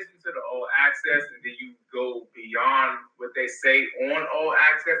pay attention to the All Access and then you go beyond what they say on All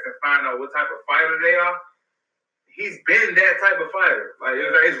Access and find out what type of fighter they are, he's been that type of fighter. Like,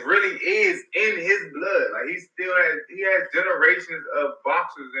 it really is in his blood. Like, he has generations of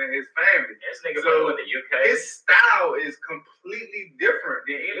boxers in his family. This nigga from the UK. His style is completely different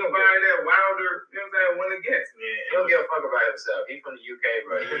than anybody that Wilder, went against. Yeah, he don't give a fuck about himself. He's from the UK,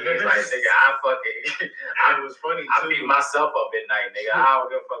 bro. He's like, nigga, it was funny too. I beat myself up at night, nigga. I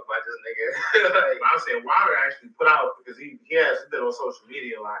don't give a fuck about this nigga. Like, I was saying Wilder actually put out, because he has been on social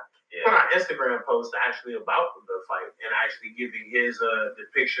media a lot. Yeah. Put out Instagram post actually about the fight and actually giving his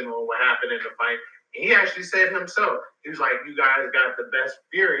depiction on what happened in the fight. And he actually said himself, he was like, you guys got the best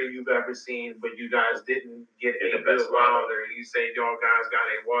Fury you've ever seen, but you guys didn't get a best Wilder. He said y'all guys got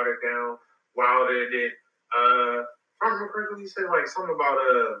a watered down Wilder did. If I remember correctly, he said like something about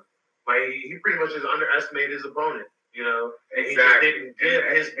like he pretty much just underestimated his opponent. And he just didn't give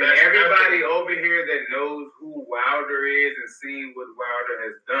his best. And everybody over here that knows who Wilder is and seen what Wilder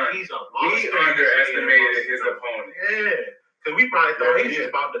has done, we underestimated his opponent. Yeah. Because we probably thought he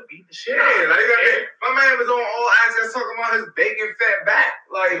was about to beat the shit out of him. Like, my man was on All Access talking about his bacon fat back.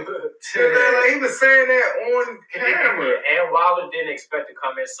 Like, he was saying that on camera. And Wilder didn't expect to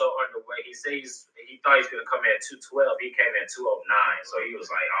come in so underweight. He said he thought he was going to come in at 212. He came in at 209. So he was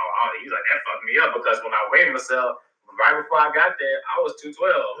like, he's like, that fucked me up because when I weighed myself, right before I got there, I was 212.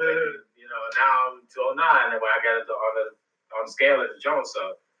 And, now I'm 209. And when I got it on the scale at the Jones,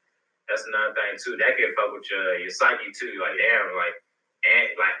 so that's another thing too. That can fuck with your psyche too. Like, damn,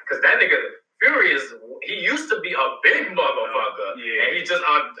 because that nigga Fury he used to be a big motherfucker, and he's just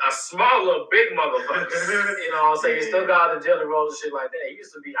a smaller big motherfucker. You know what I'm saying? He still got the jelly rolls and shit like that. He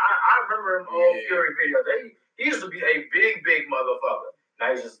used to be. I remember him old Fury video. He used to be a big motherfucker.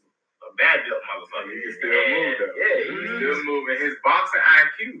 Now he's just a bad built motherfucker. He can still move though. Yeah, he's still moving. His boxing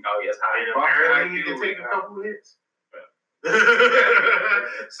IQ. Oh yes, high. Apparently he can take a couple hits.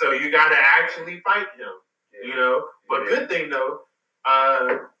 So you got to actually fight him, you know. But good thing though,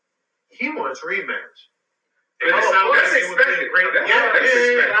 he wants rematch. And it sounds that's like it would be a expected. great. That's Yeah,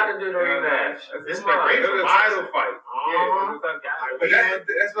 expected. Gotta do the rematch. This is a great It was a title fight. Uh-huh. But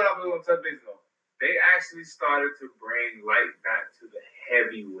that's what I was going to touch base on. They actually started to bring light back to the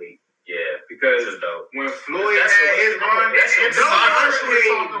heavyweight. Yeah, Because when Floyd had his run,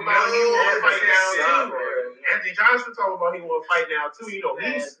 Anthony Johnson talking about he want to fight now too. You know,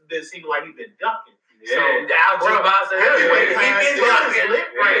 it seemed like he's been ducking. Yeah. So Aljo Bowser heavyweight, he been ducking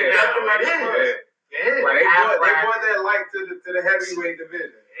right now. Yeah, like they brought that light to the heavyweight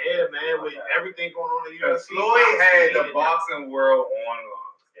division. Yeah, man, with everything going on in the UFC. Floyd had the boxing world on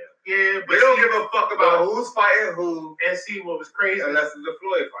lock. Yeah, but they don't give a fuck about who's fighting who. And see what was crazy, unless it's the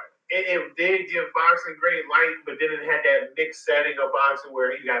Floyd fight. It did give boxing great light, but then it had that mixed setting of boxing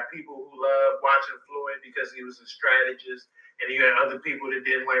where you got people who love watching Floyd because he was a strategist, and you had other people that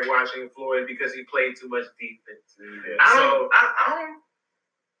didn't like watching Floyd because he played too much defense. Yeah.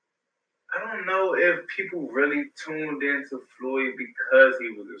 I don't know if people really tuned into Floyd because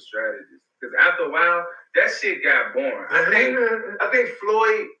he was a strategist. Because after a while, that shit got boring. I think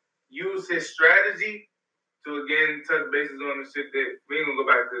Floyd used his strategy to again touch bases on the shit that we ain't gonna go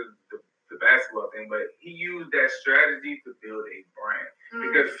back to the basketball thing, but he used that strategy to build a brand.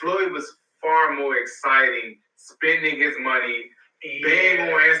 Because Floyd was far more exciting spending his money, being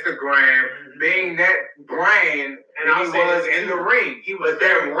on Instagram, being that brand, and he was in the ring. But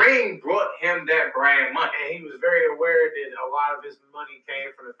that ring brought him that brand money. And he was very aware that a lot of his money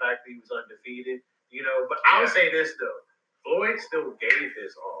came from the fact that he was undefeated, you know. But I'll say this though, Floyd still gave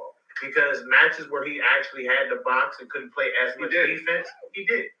his all. Because matches where he actually had to box and couldn't play as much defense, he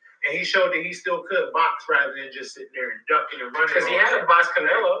did. And he showed that he still could box rather than just sitting there and ducking and running. Because he had to box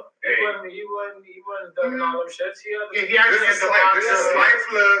Canelo. He wasn't ducking all them shits. He actually had to box. This is a slight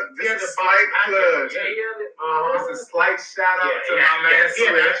plug. It's a slight shout out to my man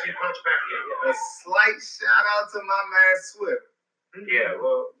Swift. Yeah, actually punch back. A slight shout out to my man Swift. Yeah,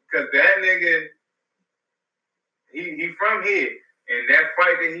 well, because that nigga, he from here. And that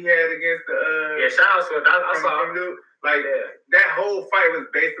fight that he had against the shout out to I saw him. Dude, that whole fight was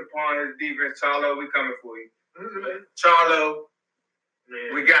based upon his defense. Charlo, we coming for you. Charlo,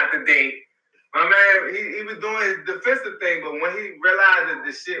 we got the date. My man, he was doing his defensive thing, but when he realized that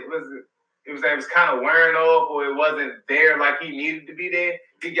the shit was kind of wearing off or it wasn't there like he needed to be there,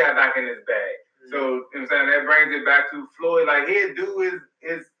 he got back in his bag. So, you know what I'm saying, that brings it back to Floyd. Like, he'd do his you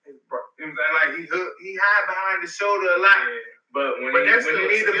know what I'm saying, like, he hide behind the shoulder a lot. But when he needs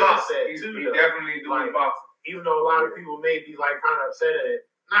the box, he definitely doing boxing. Even though a lot of people may be like kind of upset at it,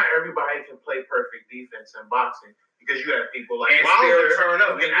 not everybody can play perfect defense in boxing because you have people like Wilder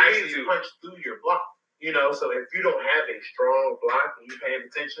who can actually punch through your block. You know, so if you don't have a strong block and you paying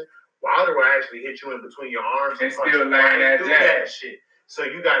attention, Wilder will actually hit you in between your arms and still land that shit. So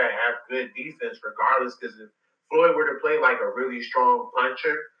you gotta have good defense regardless. Because if Floyd were to play like a really strong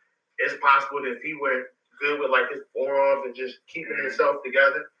puncher, it's possible that if he went good with like his forearms and just keeping himself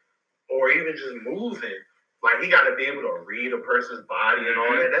together, or even just moving. Like he got to be able to read a person's body and all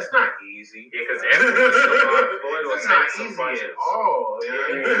that. That's not easy. Yeah, because it's not easy at all.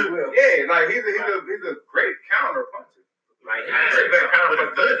 Yeah, like he's a great counter puncher. Like he's a good counter,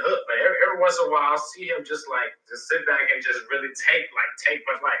 but good hook. But every once in a while, I'll see him just sit back and just really take.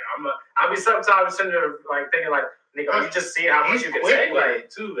 But like I'll be sometimes sitting there like thinking like. Nigga, you just see how much you can take, like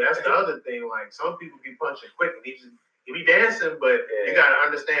too. That's the other thing. Like some people be punching quick, and he be dancing, but you gotta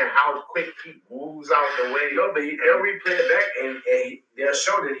understand how quick he moves out the way. No, but they'll replay it back, and they'll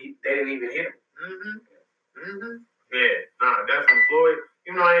show that they didn't even hit him. Yeah, definitely Floyd.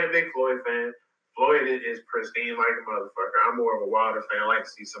 Even though I ain't a big Floyd fan, Floyd is pristine like a motherfucker. I'm more of a Wilder fan. I like to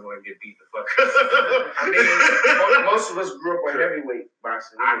see someone get beat the fuck up. I mean, most of us grew up on heavyweight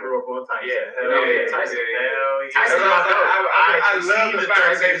boxing. I grew up on Tyson. Tyson. Tyson's my goat. I love the fact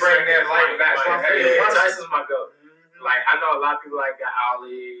that they bring that light back. Tyson's my goat. Like, I know a lot of people like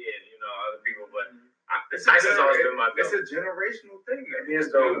Ali and, other people, but Tyson's always been my goat. It's a generational thing. It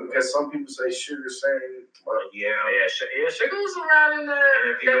is, though, because some people say Sugar saying, Sugar was around in there. And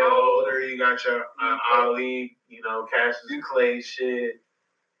if you go older, you got your Ali, Cassius Clay shit.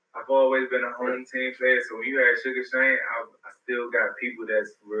 I've always been a home team player, so when you had Sugar Shane, I still got people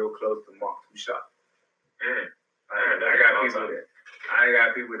that's real close to Mark Shot. I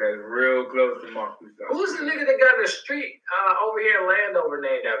got people that's real close to Mark Shot. Who's the nigga that got a street over here in Landover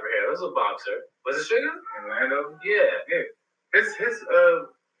named after him? It was a boxer. Was it Sugar? In Landover? Yeah. His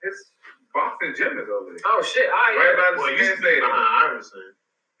boxing gym is over there. Oh shit! Right by the Iverson.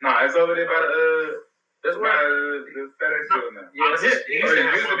 No, it's over there by the This one. The FedEx Field now. Yeah, He used to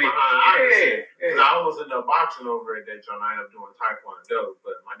have one behind Iverson. Yeah. I was in the boxing over at that joint. I ended up doing Taekwondo.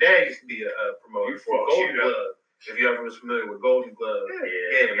 But my dad used to be a promoter for Golden Glove. If you ever was familiar with Golden Glove.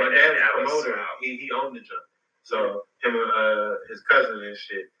 Yeah, my dad was a promoter. He owned the joint. So him and his cousin and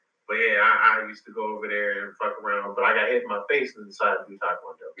shit. But yeah, I used to go over there and fuck around. But I got hit in my face and decided to do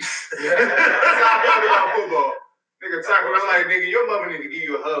Taekwondo. That's how I thought about football. Nigga talking about like, nigga, your mother need to give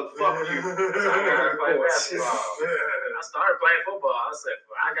you a hug. Fuck you. I started playing football. I said,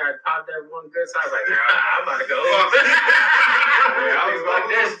 I got popped that one good time. I was like, I'm about to go. I was like,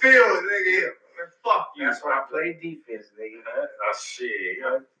 that field, nigga. Fuck you. That's why I play defense, nigga. Oh shit,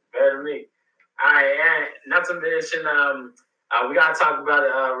 better than me. All right, and not to mention, we gotta talk about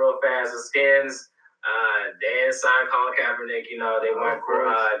it real fast. The Skins, they signed Colin Kaepernick. You know, they went for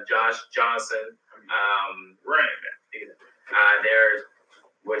Josh Johnson.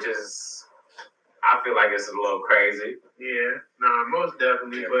 Which is, I feel like it's a little crazy. Yeah, nah, most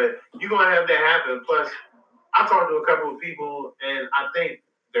definitely. But you're gonna have that happen. Plus, I talked to a couple of people, and I think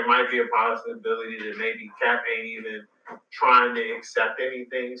there might be a possibility that maybe Cap ain't even trying to accept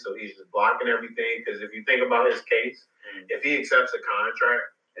anything, so he's just blocking everything. Because if you think about his case, if he accepts a contract,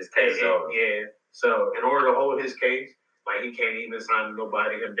 His case is over. Yeah. So in order to hold his case, like he can't even sign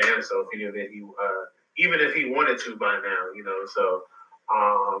nobody him damn self, even if he wanted to by now, you know. So,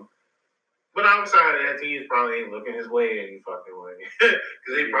 but outside of that, teams probably ain't looking his way any fucking way, because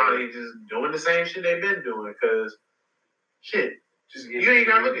they probably just doing the same shit they've been doing. Because shit, you ain't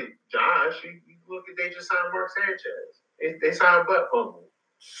gotta look at Josh. You look at they just signed Mark Sanchez. They signed Butt Fumble.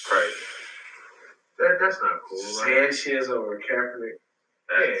 Crazy. That's not cool. Right? Sanchez over Kaepernick.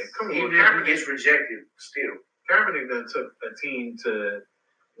 Yeah, come on. Even if he gets rejected, still. Kaepernick done took a team to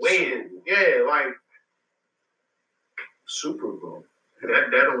win. Yeah, like Super Bowl.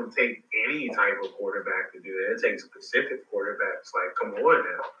 that don't take any type of quarterback to do that. It takes specific quarterbacks. Like, come on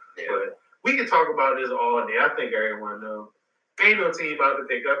now. Yeah. But we can talk about this all day. I think everyone knows. Ain't no team about to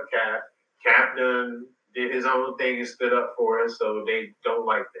pick up Cap. Cap done did his own thing and stood up for us, so they don't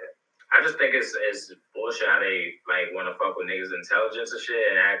like that. I just think it's bullshit how they like want to fuck with niggas' intelligence and shit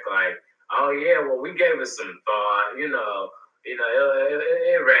and act like, oh yeah, well we gave it some thought, you know, it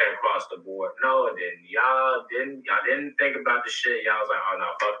ran across the board. No, it didn't. Y'all didn't think about the shit. Y'all was like, oh no,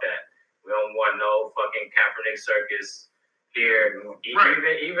 fuck that. We don't want no fucking Kaepernick circus here. Right.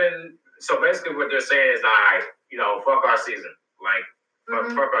 Even so, basically what they're saying is, all right, you know, fuck our season. Like,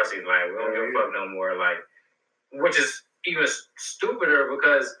 fuck our season. Like, we don't give a fuck no more. Like, which is even stupider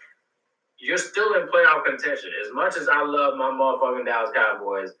because you're still in playoff contention. As much as I love my motherfucking Dallas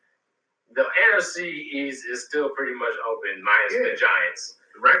Cowboys, the NFC East is still pretty much open, minus the Giants.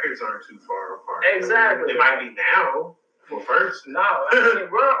 The records aren't too far apart. Exactly. It might be now for first. No, I mean,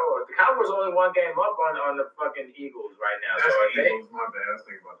 the Cowboys only one game up on the fucking Eagles right now. That's so the Eagles. My bad. I was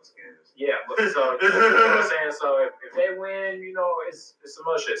thinking about the Skins. Yeah, but so you know what I'm saying. So if they win, you know, it's some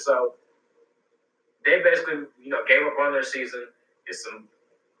other shit. So they basically, you know, gave up on their season. It's some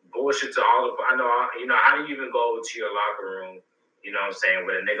bullshit to all the. I know. You know, how do you even go to your locker room? You know what I'm saying,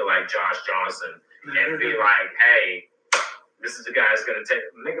 with a nigga like Josh Johnson and be like, hey, this is the guy that's gonna take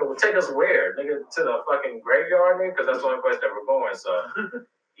will take us where? Nigga, to the fucking graveyard, nigga, because that's the only place that we're going. So,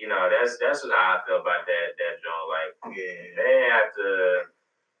 you know, that's just how I feel about that joint. Like, they didn't have to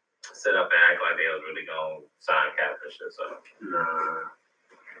sit up and act like they was really gonna sign Cap and shit. So,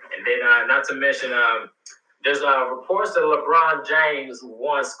 and then not to mention, there's reports that LeBron James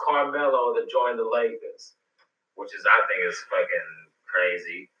wants Carmelo to join the Lakers, which is, I think, is fucking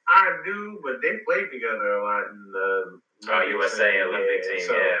crazy. I do, but they played together a lot in the USA Olympic team.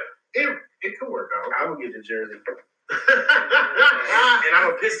 So Yeah, it could work out. I would get the jersey. And I'm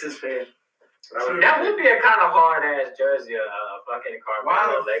a Pistons fan. that would be a kind of hard ass jersey, fucking Carmelo. Why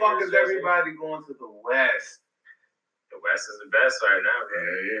the fuck Lakers is jersey. everybody going to the West? The West is the best right now, bro.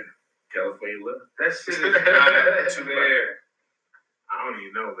 Yeah. California love. That shit is not fair. I don't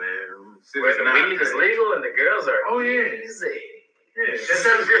even know, man. Where the weed is legal and the girls are Yeah, easy.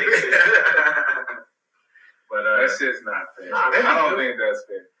 but That shit's not fair. Nah, I don't think that's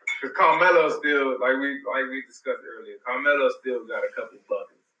fair. Because Carmelo still, like we discussed earlier, Carmelo still got a couple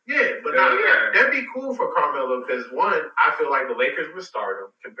buckets. yeah, but that'd be cool for Carmelo because one, I feel like the Lakers would start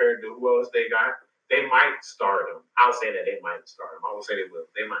him compared to who else they got. They might start him. I'll say that they might start him. I won't say they will.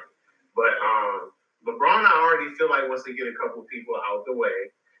 They might. But LeBron, I already feel like wants to get a couple people out the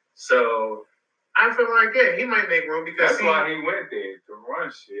way. So I feel like, he might make room because That's why he went there, to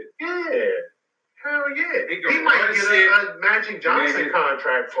run shit. Yeah. Hell yeah. He He might run get shit. a Magic Johnson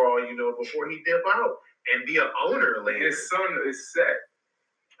contract for all you know before he dip out and be an owner later. His son is set.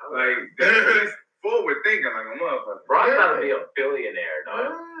 Like, forward thinking like a motherfucker. Bron's about to be a billionaire,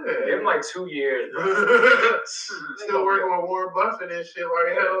 dog. Give him like 2 years, bro. Still working with Warren Buffett and shit.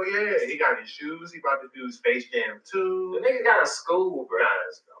 Like, hell yeah. He got his shoes. He about to do Space Jam 2. The nigga got a school, bro.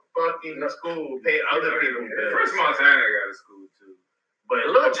 Fucking school. Pay other people. First Montana got a school too. But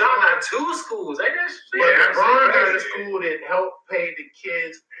Lil Jon got 2 schools. Ain't that shit? But Yeah, LeBron that's got a crazy. school that helped pay the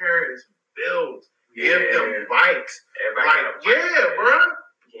kids' parents' bills. Yeah. Give them bikes. Everybody Like, got a bike, yeah, man. bro.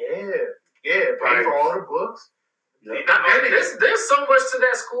 Yeah. Pay for all the books. There's so much to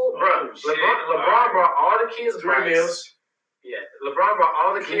that school, bro. Oh, shit. LeBron brought all the kids 3 bikes. meals. Yeah, LeBron brought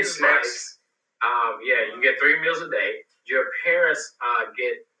all the 3 kids snacks. bikes. Yeah, you get 3 meals a day. Your parents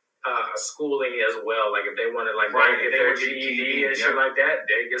get schooling as well. Like if they want to Right, get they their would get GED GED, and shit like that,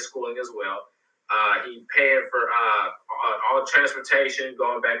 they get schooling as well. He paying for all transportation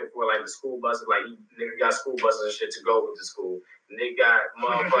going back and forth, like the school buses. Like nigga got school buses and shit to go with the school. Nigga got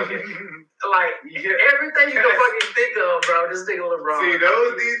motherfucking like everything you can fucking think of, bro. This nigga LeBron. See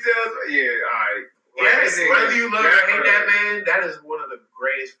those details? Yeah, all right. Yes, That nigga- whether you love or hate that that man, that is one of the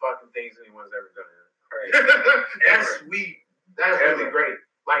greatest fucking things anyone's ever done. That's sweet. That's really great.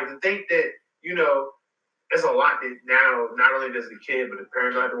 Like to think that, there's a lot that now not only does the kid, but the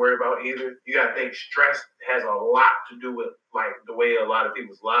parent don't have to worry about either. You gotta think stress has a lot to do with like the way a lot of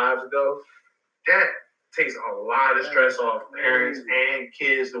people's lives go. That takes a lot of stress off parents and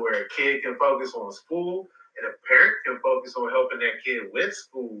kids to where a kid can focus on school and a parent can focus on helping that kid with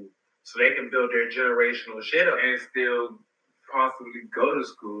school so they can build their generational shit up. and still possibly go to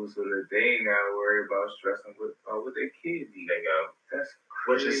school so that they ain't gotta worry about stressing with what their kids need. There you go. That's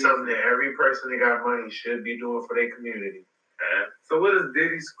Which is something that every person that got money should be doing for their community. So what is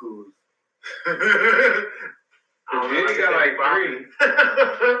Diddy schools? Diddy got like 3.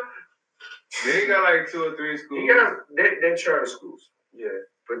 three. They got like 2 or 3 schools. You got they're charter schools. Yeah.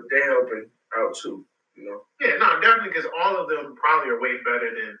 But they're helping out too, Yeah, no, definitely, because all of them probably are way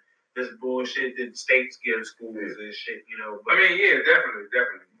better than this bullshit that states give schools and shit, But, I mean, yeah, definitely.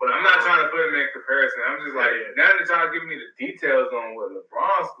 But I'm not trying to put them in comparison. I'm just like, now they're trying to give me the details on what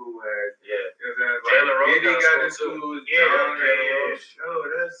LeBron school has. Yeah. You know what I'm Jalen Rose saying? Diddy got got a his school, school. yeah, John got his. Oh,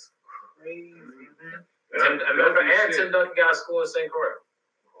 that's crazy. Tim Duncan got a school in St. Croix.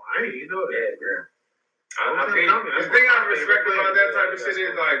 Why? You know that. Yeah. I The think thing I respect about that type of shit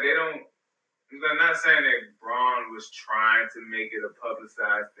is like they don't. I'm not saying that Braun was trying to make it a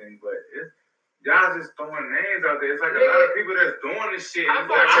publicized thing, but y'all just throwing names out there. It's like a lot of people that's doing this shit. I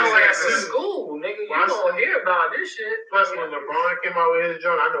thought your ass in school, nigga. You don't hear about this shit. Plus, when LeBron came out with his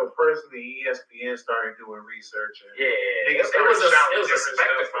joint, I know personally ESPN started doing research. And Yeah, niggas it was started shouting a different stuff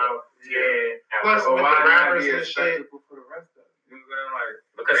spectacle. out. Yeah. Plus, So with why the not rappers be a and shit. spectacle for the rest of it? You know what I'm saying? Like,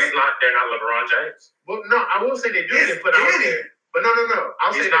 Because they're not LeBron James. Well, no, I will say they do get put out there. But no.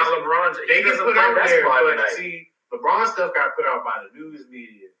 I'll He's say not this. LeBron James. They He get doesn't put play out there, basketball but tonight. see, LeBron stuff got put out by the news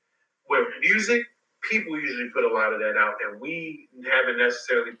media. With music, people usually put a lot of that out, and we haven't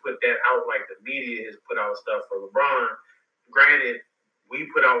necessarily put that out like the media has put out stuff for LeBron. Granted, we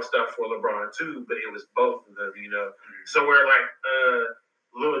put out stuff for LeBron too, but it was both of them, So we're like,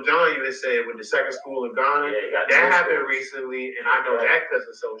 Lil Jon even said with the second school in Ghana, Yeah, he got that two happened schools. recently, and I know that because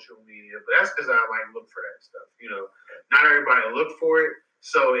of social media, but that's because I look for that stuff, Not everybody look for it,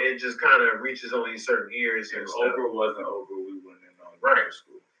 so it just kind of reaches only certain ears and if stuff. Oprah wasn't Oprah, we wouldn't have known Right. about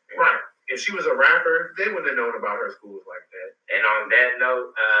school. Right. If she was a rapper, they wouldn't have known about her schools like that. And on that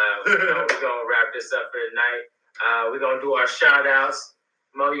note, we're gonna wrap this up for tonight. We're gonna do our shout outs.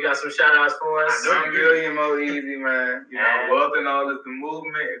 Mo, you got some shout outs for us? I know. 1 million more easy, man. Wealth and all is the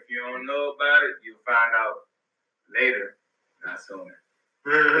movement. If you don't know about it, you'll find out later, not sooner.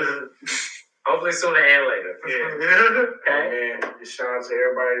 Hopefully sooner and later. Okay. Man, just shout out to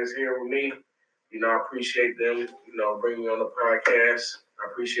everybody that's here with me. I appreciate them, bringing me on the podcast. I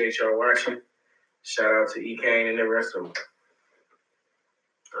appreciate y'all watching. Shout out to E. Kane and the rest of them.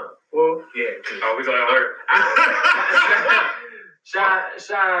 Well, yeah. Oh, we're gonna order. Shout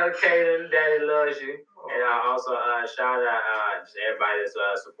out to Kaden, Daddy loves you. And also shout out just everybody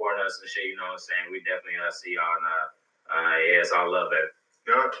that's supporting us and shit, you know what I'm saying? We definitely see y'all and it's all love, baby.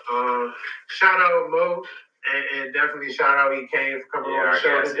 Shout out Mo, and definitely shout out E. Kane for coming on the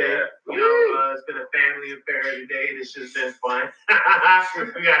show today. Yeah. It's been a family affair today. This has been fun.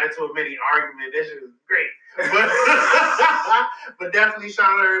 We got into a mini argument. This is great. But definitely shout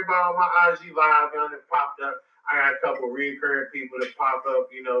out everybody on my IG live that popped up. I got a couple recurring people that pop up.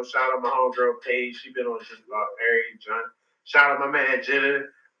 Shout out my homegirl Paige. She been on just about every joint. Shout out my man Jenna.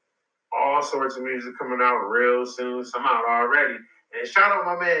 All sorts of music coming out real soon. Some out already. And shout out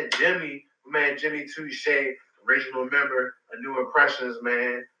my man Jimmy Touche, original member of New Impressions,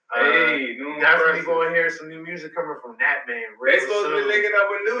 man. Hey, new Definitely Impressive. going to hear some new music coming from that man. They supposed to be linking up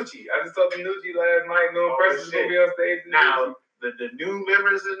with Nucci. I just talked to Nucci last night. New Impressive is gonna be on stage. Now, the new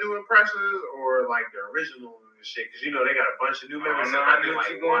members of New Impressions or like the original and shit? Because you know they got a bunch of new members. I don't know how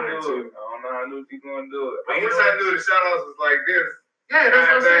Nucci Nucci gonna do it. I don't know how Nucci gonna do it. But I you wish know I knew the shout outs was like this. Yeah, that's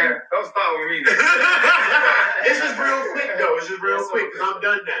what I'm saying. Don't start with me. It's just real quick though. It's just real quick because I'm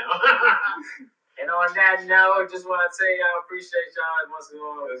done now. And on that note, just want to say I appreciate y'all once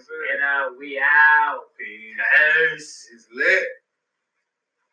more. Yes, sir. And we out. Peace. Peace. It's lit.